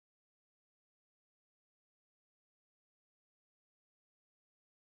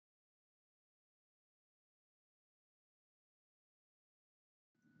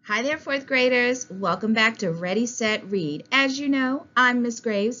Hi there, fourth graders. Welcome back to Ready, Set, Read. As you know, I'm Miss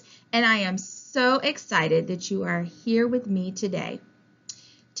Graves, and I am so excited that you are here with me today.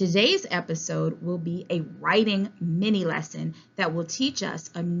 Today's episode will be a writing mini lesson that will teach us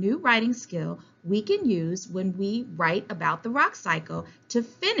a new writing skill we can use when we write about the rock cycle to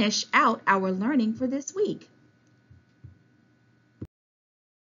finish out our learning for this week.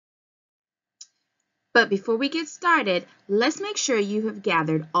 But before we get started, let's make sure you have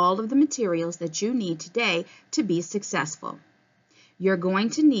gathered all of the materials that you need today to be successful. You're going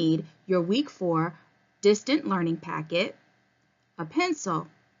to need your Week 4 Distant Learning Packet, a pencil,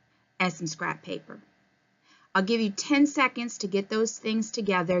 and some scrap paper. I'll give you 10 seconds to get those things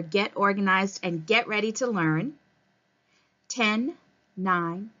together, get organized, and get ready to learn. 10,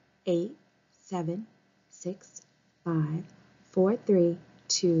 9, 8, 7, 6, 5, 4, 3,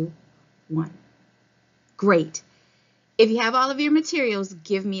 2, 1. Great. If you have all of your materials,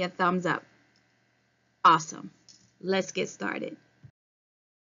 give me a thumbs up. Awesome. Let's get started.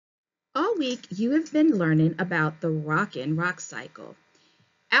 All week, you have been learning about the rock cycle.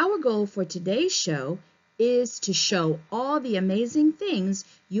 Our goal for today's show is to show all the amazing things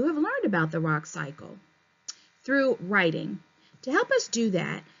you have learned about the rock cycle through writing. To help us do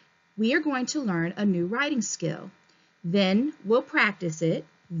that, we are going to learn a new writing skill. Then we'll practice it.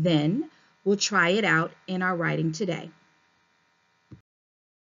 Then we'll try it out in our writing today.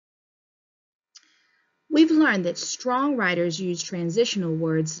 We've learned that strong writers use transitional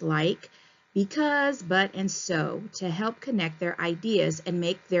words like because, but, and so to help connect their ideas and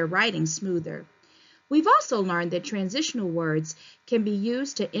make their writing smoother. We've also learned that transitional words can be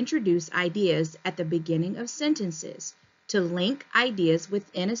used to introduce ideas at the beginning of sentences, to link ideas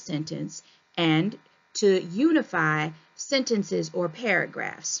within a sentence, and to unify sentences or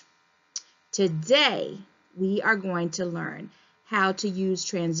paragraphs. Today, we are going to learn how to use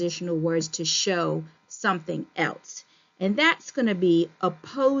transitional words to show something else. And that's going to be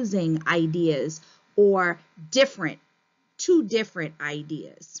opposing ideas or two different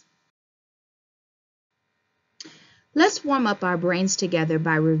ideas. Let's warm up our brains together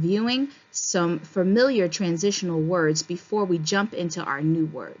by reviewing some familiar transitional words before we jump into our new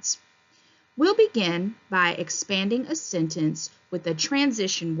words. We'll begin by expanding a sentence with a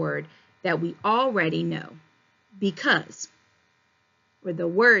transition word that we already know, because, or the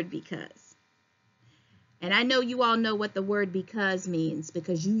word because. And I know you all know what the word because means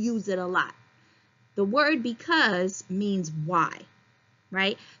because you use it a lot. The word because means why,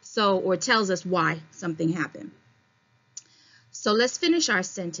 right? So, or tells us why something happened. So let's finish our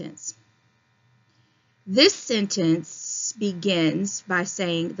sentence. This sentence begins by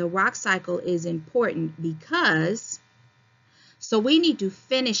saying the rock cycle is important because, so we need to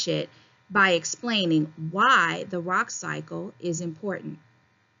finish it by explaining why the rock cycle is important.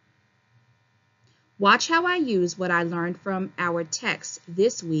 Watch how I use what I learned from our text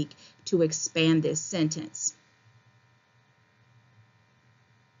this week to expand this sentence.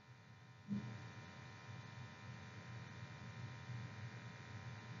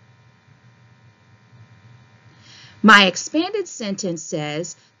 My expanded sentence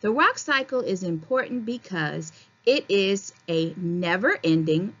says, the rock cycle is important because it is a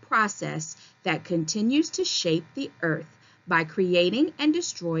never-ending process that continues to shape the earth by creating and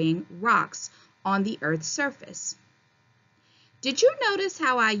destroying rocks on the Earth's surface. Did you notice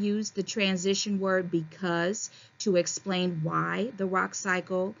how I used the transition word because to explain why the rock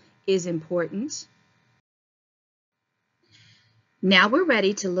cycle is important? Now we're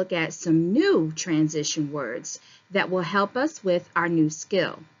ready to look at some new transition words that will help us with our new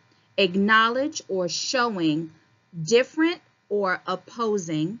skill. Acknowledge or showing different or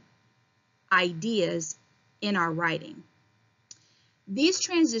opposing ideas in our writing. These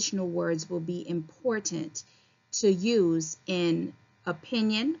transitional words will be important to use in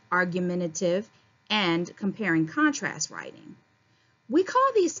opinion, argumentative, and compare and contrast writing. We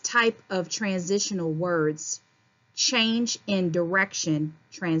call these type of transitional words change in direction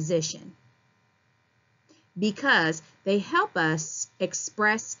transition because they help us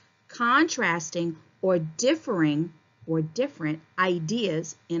express contrasting or different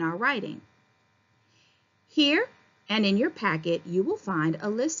ideas in our writing. Here and in your packet, you will find a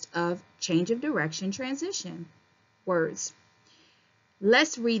list of change of direction transition words.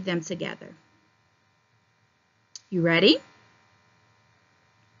 Let's read them together. You ready?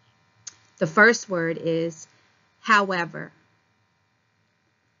 The first word is however.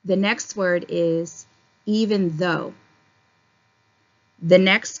 The next word is even though. The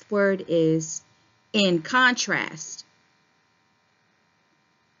next word is in contrast.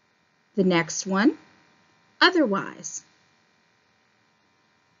 The next one, otherwise.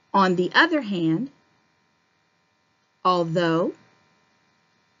 On the other hand, although,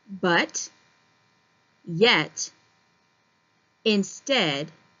 but, yet,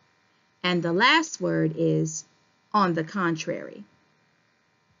 instead, and the last word is on the contrary.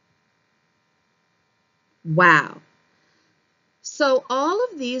 Wow. So all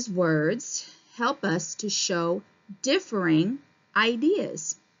of these words help us to show differing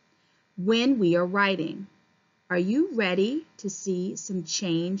ideas when we are writing. Are you ready to see some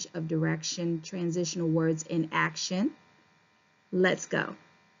change of direction transitional words in action? Let's go.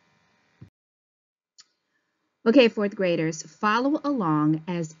 Okay, fourth graders, follow along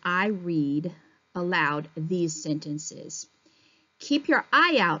as I read aloud these sentences. Keep your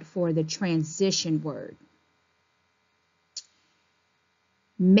eye out for the transition word.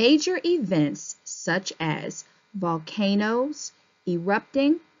 Major events such as volcanoes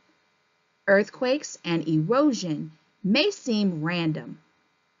erupting, earthquakes, and erosion may seem random.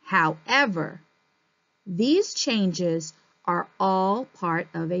 However, these changes are all part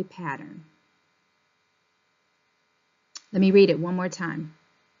of a pattern. Let me read it one more time.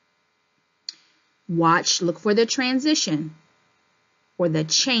 Watch, look for the transition or the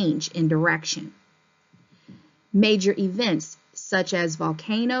change in direction. Major events such as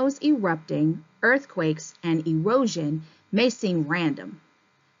volcanoes erupting, earthquakes, and erosion may seem random.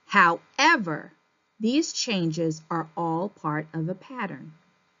 However, these changes are all part of a pattern.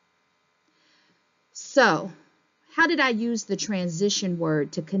 So, how did I use the transition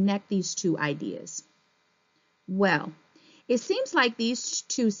word to connect these two ideas? Well, it seems like these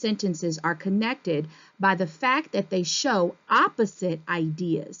two sentences are connected by the fact that they show opposite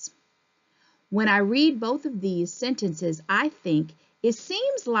ideas. When I read both of these sentences, I think it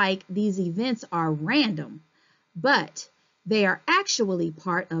seems like these events are random, but they are actually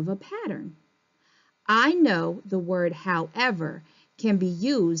part of a pattern. I know the word however can be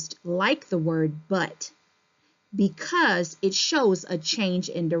used like the word but because it shows a change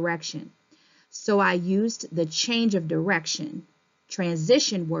in direction. So I used the change of direction,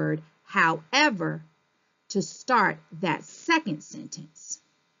 transition word, however, to start that second sentence.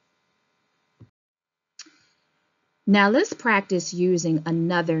 Now let's practice using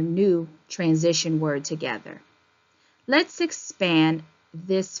another new transition word together. Let's expand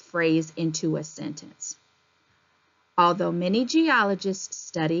this phrase into a sentence. Although many geologists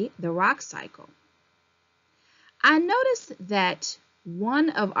study the rock cycle, I noticed that one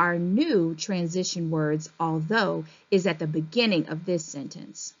of our new transition words, although, is at the beginning of this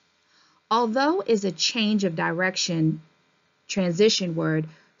sentence. Although is a change of direction transition word,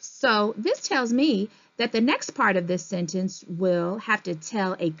 so this tells me that the next part of this sentence will have to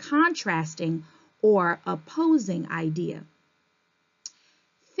tell a contrasting or opposing idea.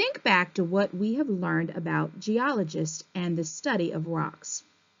 Think back to what we have learned about geologists and the study of rocks.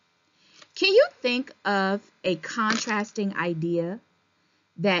 Can you think of a contrasting idea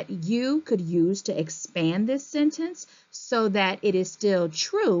that you could use to expand this sentence so that it is still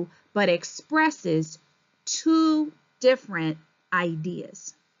true but expresses two different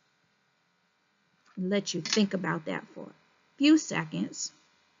ideas? Let you think about that for a few seconds.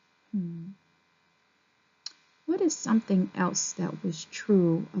 What is something else that was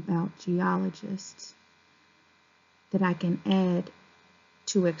true about geologists that I can add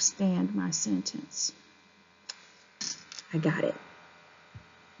to expand my sentence? I got it.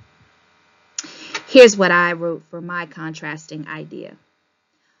 Here's what I wrote for my contrasting idea.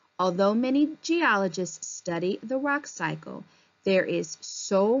 Although many geologists study the rock cycle, there is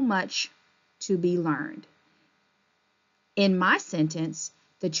so much to be learned. In my sentence,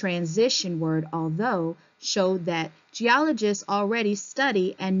 the transition word although showed that geologists already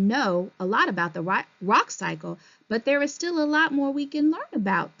study and know a lot about the rock cycle, but there is still a lot more we can learn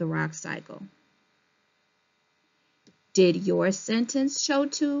about the rock cycle. Did your sentence show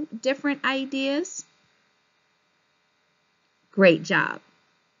two different ideas? Great job.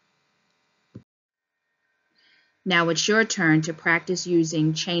 Now it's your turn to practice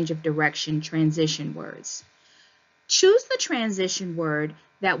using change of direction transition words. Choose the transition word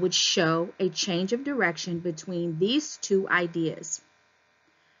that would show a change of direction between these two ideas.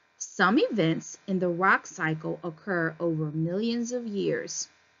 Some events in the rock cycle occur over millions of years.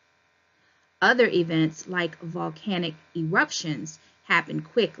 Other events, like volcanic eruptions, happen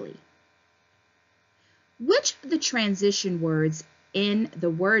quickly. Which of the transition words in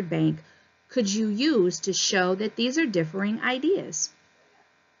the word bank could you use to show that these are differing ideas?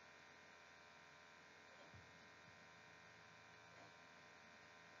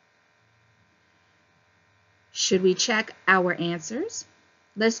 Should we check our answers?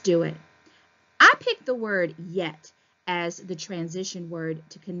 Let's do it. I picked the word yet as the transition word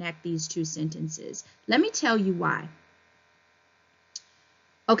to connect these two sentences. Let me tell you why.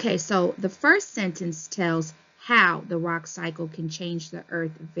 Okay, so the first sentence tells how the rock cycle can change the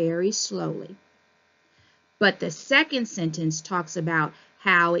earth very slowly. But the second sentence talks about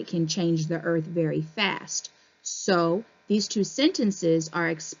how it can change the earth very fast. So these two sentences are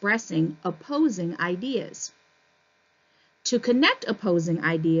expressing opposing ideas. To connect opposing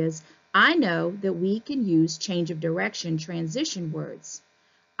ideas, I know that we can use change of direction transition words.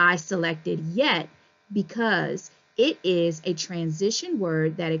 I selected yet because it is a transition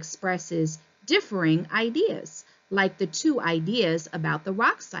word that expresses differing ideas, like the two ideas about the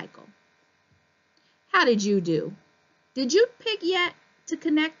rock cycle. How did you do? Did you pick yet to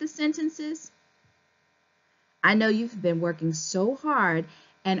connect the sentences? I know you've been working so hard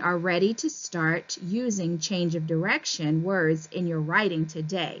and are ready to start using change of direction words in your writing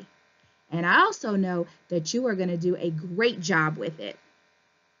today. And I also know that you are going to do a great job with it.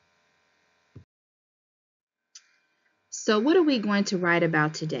 So what are we going to write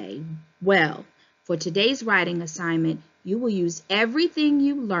about today? Well, for today's writing assignment, you will use everything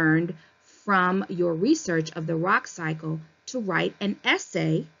you learned from your research of the rock cycle to write an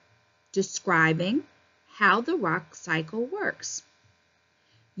essay describing how the rock cycle works.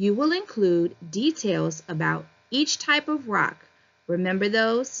 You will include details about each type of rock. Remember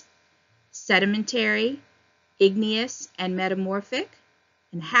those? Sedimentary, igneous, and metamorphic,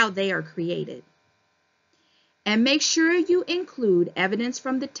 and how they are created. And make sure you include evidence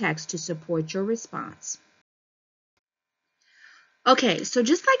from the text to support your response. Okay, so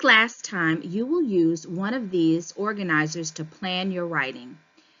just like last time, you will use one of these organizers to plan your writing.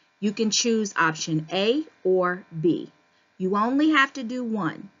 You can choose option A or B. You only have to do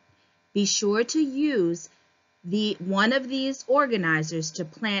one. Be sure to use one of these organizers to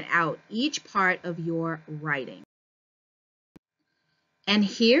plan out each part of your writing. And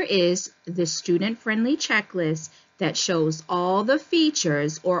here is the student-friendly checklist that shows all the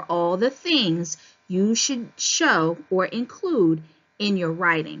features or all the things you should show or include in your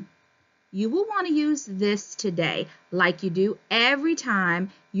writing. You will want to use this today like you do every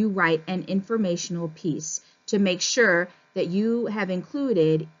time you write an informational piece to make sure that you have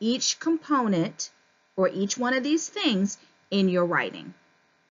included each component or each one of these things in your writing.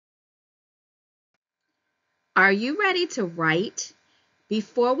 Are you ready to write?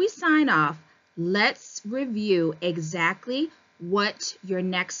 Before we sign off, let's review exactly what your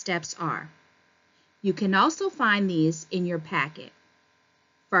next steps are. You can also find these in your packet.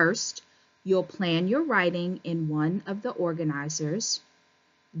 First, you'll plan your writing in one of the organizers.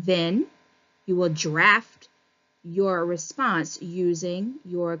 Then, you will draft your response using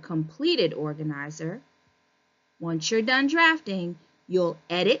your completed organizer. Once you're done drafting, you'll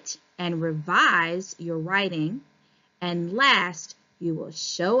edit and revise your writing. And last, you will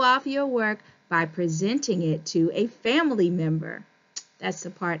show off your work by presenting it to a family member. That's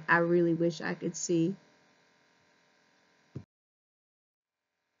the part I really wish I could see.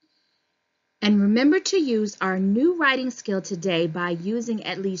 And remember to use our new writing skill today by using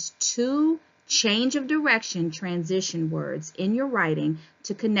at least 2 change of direction transition words in your writing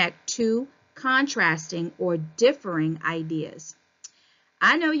to connect 2 contrasting or differing ideas.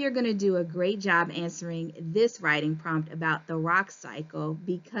 I know you're going to do a great job answering this writing prompt about the rock cycle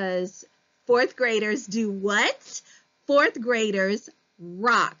because 4th graders do what? 4th graders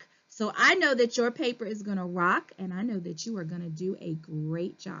rock. So I know that your paper is going to rock, and I know that you are going to do a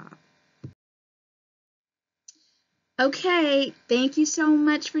great job. Okay, thank you so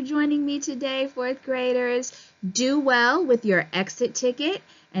much for joining me today, 4th graders. Do well with your exit ticket,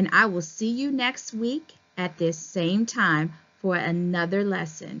 and I will see you next week at this same time for another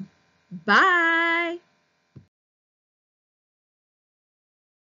lesson. Bye!